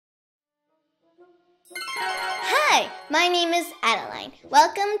Hi, my name is Adeline.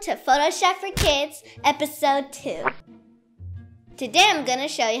 Welcome to Photoshop for Kids, Episode 2. Today I'm going to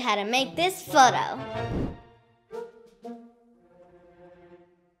show you how to make this photo.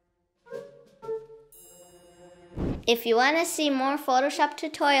 If you want to see more Photoshop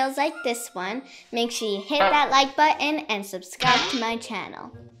tutorials like this one, make sure you hit that like button and subscribe to my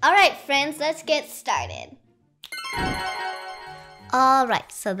channel. Alright friends, let's get started.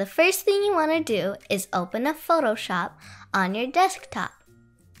 Alright, so the first thing you want to do is open up Photoshop on your desktop.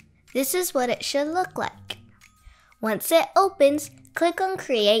 This is what it should look like. Once it opens, click on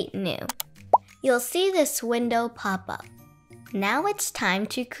Create New. You'll see this window pop up. Now it's time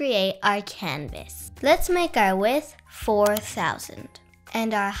to create our canvas. Let's make our width 4,000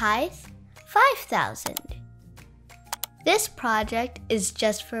 and our height 5,000. This project is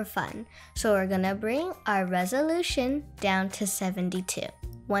just for fun, so we're gonna bring our resolution down to 72.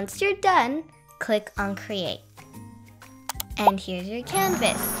 Once you're done, click on Create. And here's your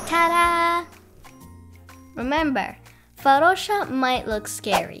canvas. Ta-da! Remember, Photoshop might look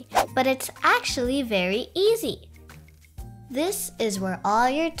scary, but it's actually very easy. This is where all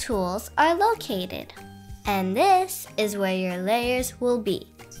your tools are located. And this is where your layers will be.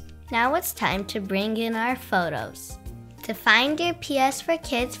 Now it's time to bring in our photos. To find your PS for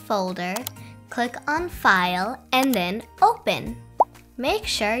Kids folder, click on File and then Open. Make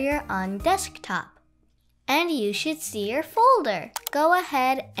sure you're on Desktop. And you should see your folder. Go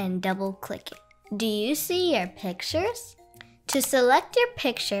ahead and double click it. Do you see your pictures? To select your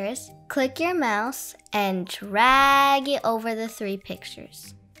pictures, click your mouse and drag it over the 3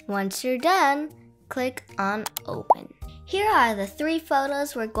 pictures. Once you're done, click on Open. Here are the 3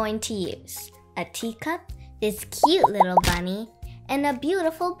 photos we're going to use. A teacup, this cute little bunny, and a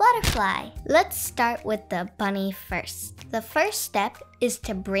beautiful butterfly. Let's start with the bunny first. The first step is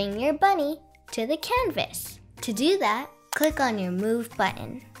to bring your bunny to the canvas. To do that, click on your Move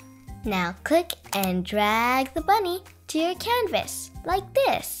button. Now click and drag the bunny to your canvas, like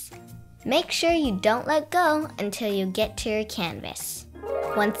this. Make sure you don't let go until you get to your canvas.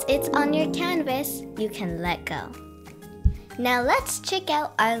 Once it's on your canvas, you can let go. Now let's check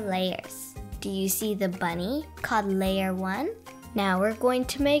out our layers. Do you see the bunny called Layer 1? Now we're going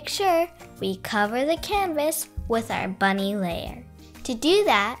to make sure we cover the canvas with our bunny layer. To do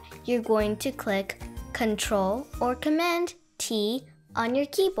that, you're going to click Control or Command T on your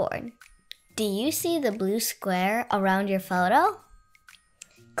keyboard. Do you see the blue square around your photo?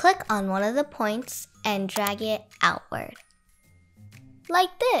 Click on one of the points and drag it outward. Like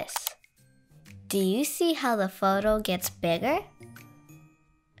this. Do you see how the photo gets bigger?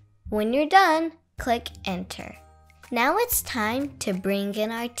 When you're done, click Enter. Now it's time to bring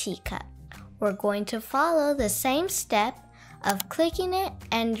in our teacup. We're going to follow the same step of clicking it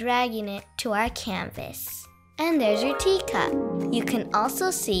and dragging it to our canvas. And there's your teacup. You can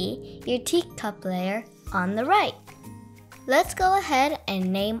also see your teacup layer on the right. Let's go ahead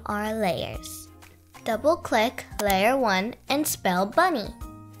and name our layers. Double-click Layer 1 and spell bunny.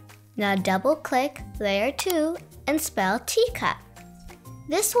 Now double-click Layer 2 and spell teacup.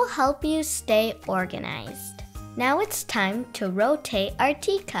 This will help you stay organized. Now it's time to rotate our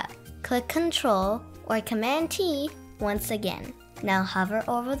teacup. Click Control or Command T once again. Now hover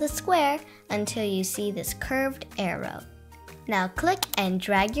over the square until you see this curved arrow. Now click and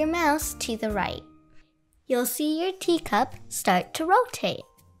drag your mouse to the right. You'll see your teacup start to rotate.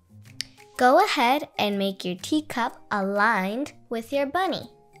 Go ahead and make your teacup aligned with your bunny.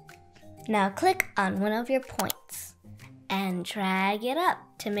 Now click on one of your points and drag it up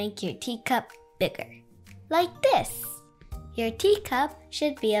to make your teacup bigger. Like this. Your teacup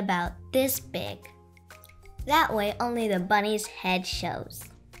should be about this big. That way only the bunny's head shows.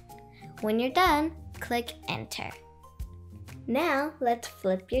 When you're done, click Enter. Now let's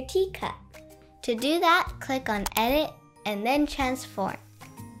flip your teacup. To do that, click on Edit and then Transform.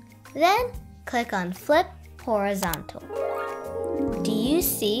 Then click on Flip Horizontal. Do you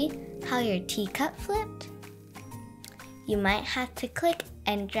see how your teacup flipped? You might have to click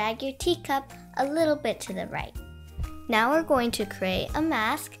and drag your teacup a little bit to the right. Now we're going to create a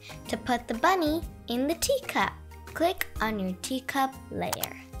mask to put the bunny in the teacup. Click on your teacup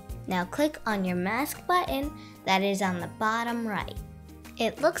layer. Now click on your mask button that is on the bottom right.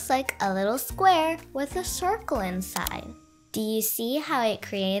 It looks like a little square with a circle inside. Do you see how it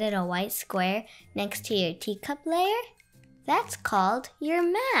created a white square next to your teacup layer? That's called your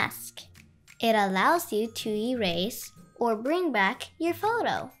mask. It allows you to erase or bring back your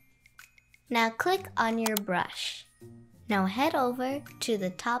photo. Now click on your brush. Now head over to the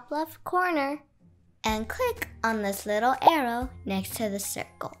top left corner and click on this little arrow next to the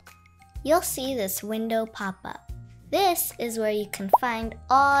circle. you'll see this window pop up. This is where you can find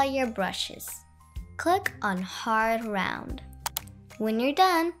all your brushes. Click on Hard Round. When you're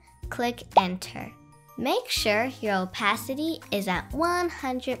done, click Enter. Make sure your opacity is at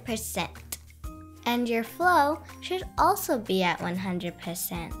 100%. And your flow should also be at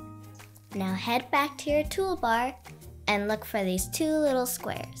 100%. Now head back to your toolbar and look for these two little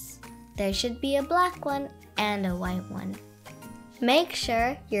squares. There should be a black one and a white one. Make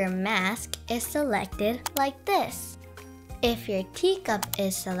sure your mask is selected like this. If your teacup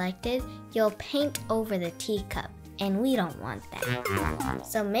is selected, you'll paint over the teacup, and we don't want that.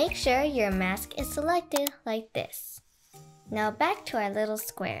 So make sure your mask is selected like this. Now back to our little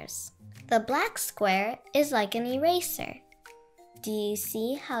squares. The black square is like an eraser. Do you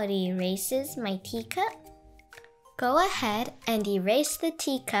see how it erases my teacup? Go ahead and erase the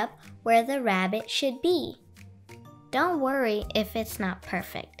teacup where the rabbit should be. Don't worry if it's not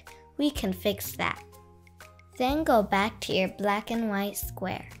perfect. We can fix that. Then go back to your black and white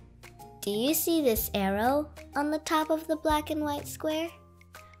square. Do you see this arrow on the top of the black and white square?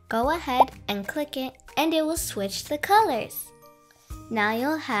 Go ahead and click it and it will switch the colors. Now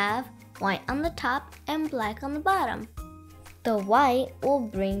you'll have white on the top and black on the bottom. The white will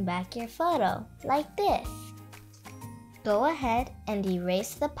bring back your photo, like this. Go ahead and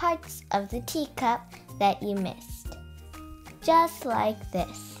erase the parts of the teacup that you missed. Just like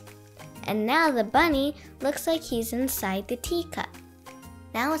this. And now the bunny looks like he's inside the teacup.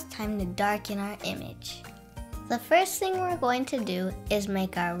 Now it's time to darken our image. The first thing we're going to do is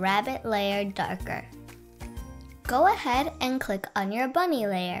make our rabbit layer darker. Go ahead and click on your bunny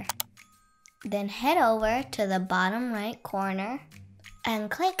layer. Then head over to the bottom right corner and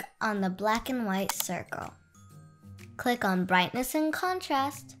click on the black and white circle. Click on Brightness and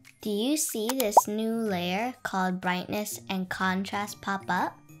Contrast. Do you see this new layer called Brightness and Contrast pop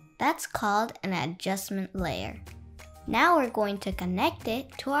up? That's called an adjustment layer. Now we're going to connect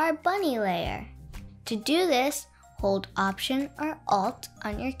it to our bunny layer. To do this, hold Option or Alt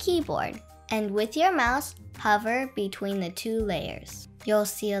on your keyboard, and with your mouse, hover between the two layers. You'll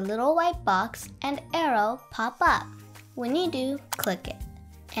see a little white box and arrow pop up. When you do, click it.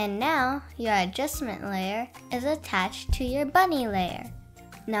 And now your adjustment layer is attached to your bunny layer.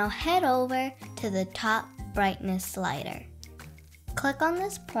 Now head over to the top brightness slider. Click on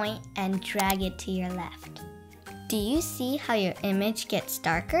this point and drag it to your left. Do you see how your image gets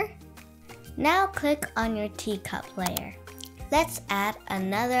darker? Now click on your teacup layer. Let's add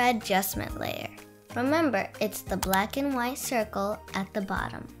another adjustment layer. Remember, it's the black and white circle at the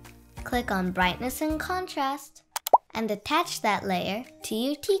bottom. Click on Brightness and Contrast and attach that layer to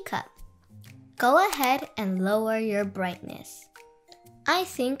your teacup. Go ahead and lower your brightness. I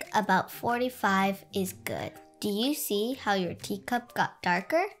think about 45 is good. Do you see how your teacup got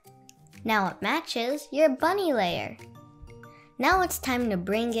darker? Now it matches your bunny layer. Now it's time to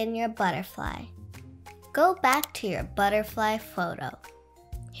bring in your butterfly. Go back to your butterfly photo.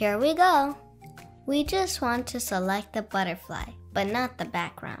 Here we go. We just want to select the butterfly, but not the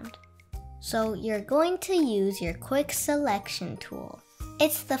background. So you're going to use your quick selection tool.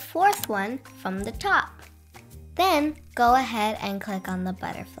 It's the fourth one from the top. Then go ahead and click on the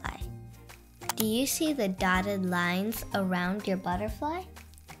butterfly. Do you see the dotted lines around your butterfly?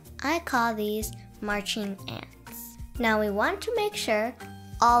 I call these marching ants. Now we want to make sure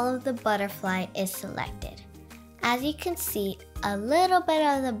all of the butterfly is selected. As you can see, a little bit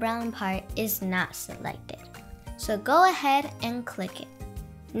of the brown part is not selected. So go ahead and click it.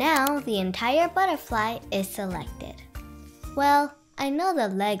 Now the entire butterfly is selected. Well, I know the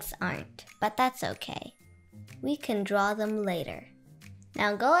legs aren't, but that's okay. We can draw them later.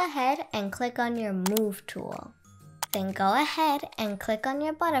 Now go ahead and click on your Move tool. Then go ahead and click on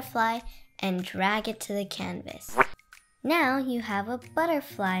your butterfly and drag it to the canvas. Now you have a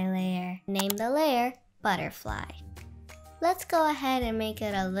butterfly layer. Name the layer Butterfly. Let's go ahead and make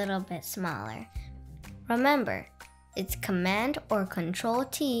it a little bit smaller. Remember, it's Command or Control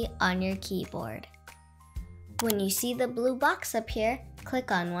T on your keyboard. When you see the blue box up here, click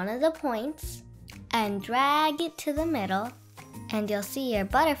on one of the points and drag it to the middle, and you'll see your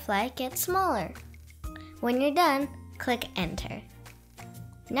butterfly get smaller. When you're done, click Enter.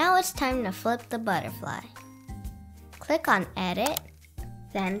 Now it's time to flip the butterfly. Click on Edit,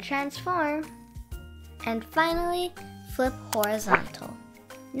 then Transform, and finally flip horizontal.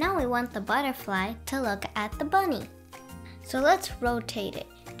 Now we want the butterfly to look at the bunny. So let's rotate it,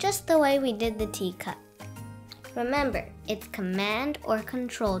 just the way we did the teacup. Remember, it's Command or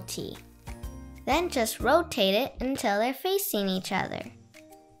Control T. Then just rotate it until they're facing each other.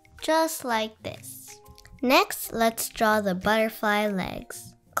 Just like this. Next, let's draw the butterfly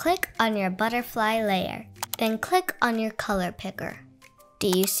legs. click on your butterfly layer. Then click on your color picker. Do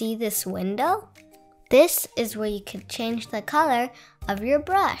you see this window? This is where you can change the color of your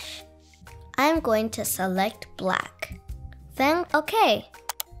brush. I'm going to select black. Then OK.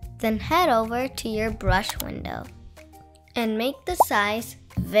 Then head over to your brush window and make the size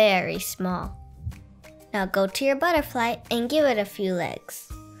very small. Now go to your butterfly and give it a few legs.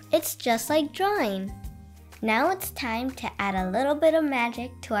 It's just like drawing. Now it's time to add a little bit of magic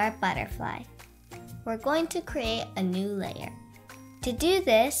to our butterfly. We're going to create a new layer. To do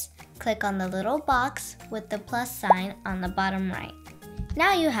this, click on the little box with the plus sign on the bottom right.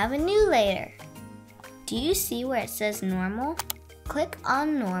 Now you have a new layer. Do you see where it says normal? Click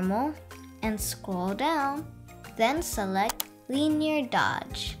on normal and scroll down. Then select linear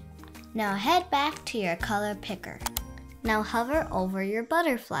dodge. Now head back to your color picker. Now hover over your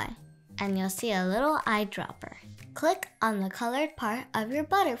butterfly and you'll see a little eyedropper. Click on the colored part of your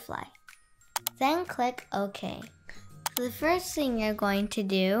butterfly. Then click OK. The first thing you're going to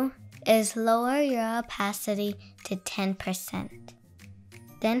do is lower your opacity to 10%.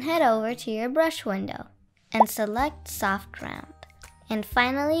 Then head over to your brush window and select soft round. And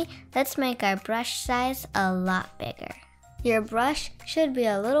finally, let's make our brush size a lot bigger. Your brush should be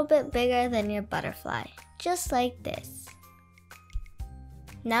a little bit bigger than your butterfly, just like this.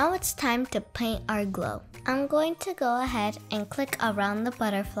 Now it's time to paint our glow. I'm going to go ahead and click around the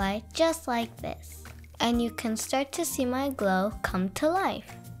butterfly just like this. And you can start to see my glow come to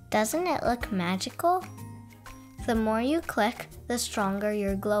life. Doesn't it look magical? The more you click, the stronger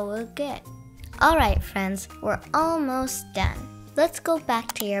your glow will get. Alright friends, we're almost done. Let's go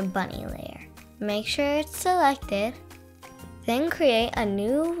back to your bunny layer. Make sure it's selected. Then create a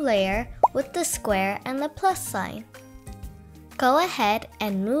new layer with the square and the plus sign. Go ahead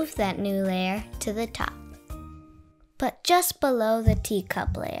and move that new layer to the top, but just below the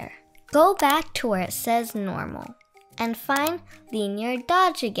teacup layer. Go back to where it says normal and find linear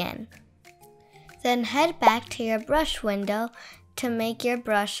dodge again. Then head back to your brush window to make your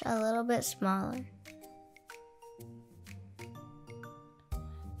brush a little bit smaller.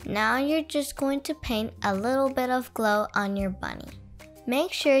 Now you're just going to paint a little bit of glow on your bunny.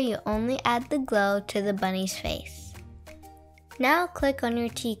 Make sure you only add the glow to the bunny's face. Now click on your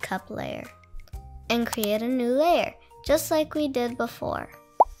teacup layer and create a new layer, just like we did before.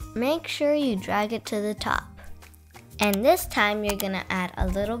 Make sure you drag it to the top. And this time you're gonna add a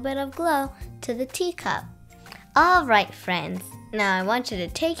little bit of glow to the teacup. Alright friends, now I want you to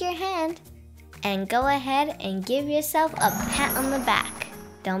take your hand and go ahead and give yourself a pat on the back.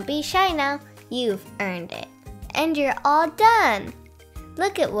 Don't be shy now, you've earned it. And you're all done!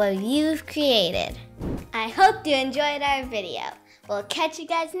 Look at what you've created. I hope you enjoyed our video. We'll catch you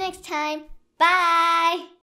guys next time. Bye!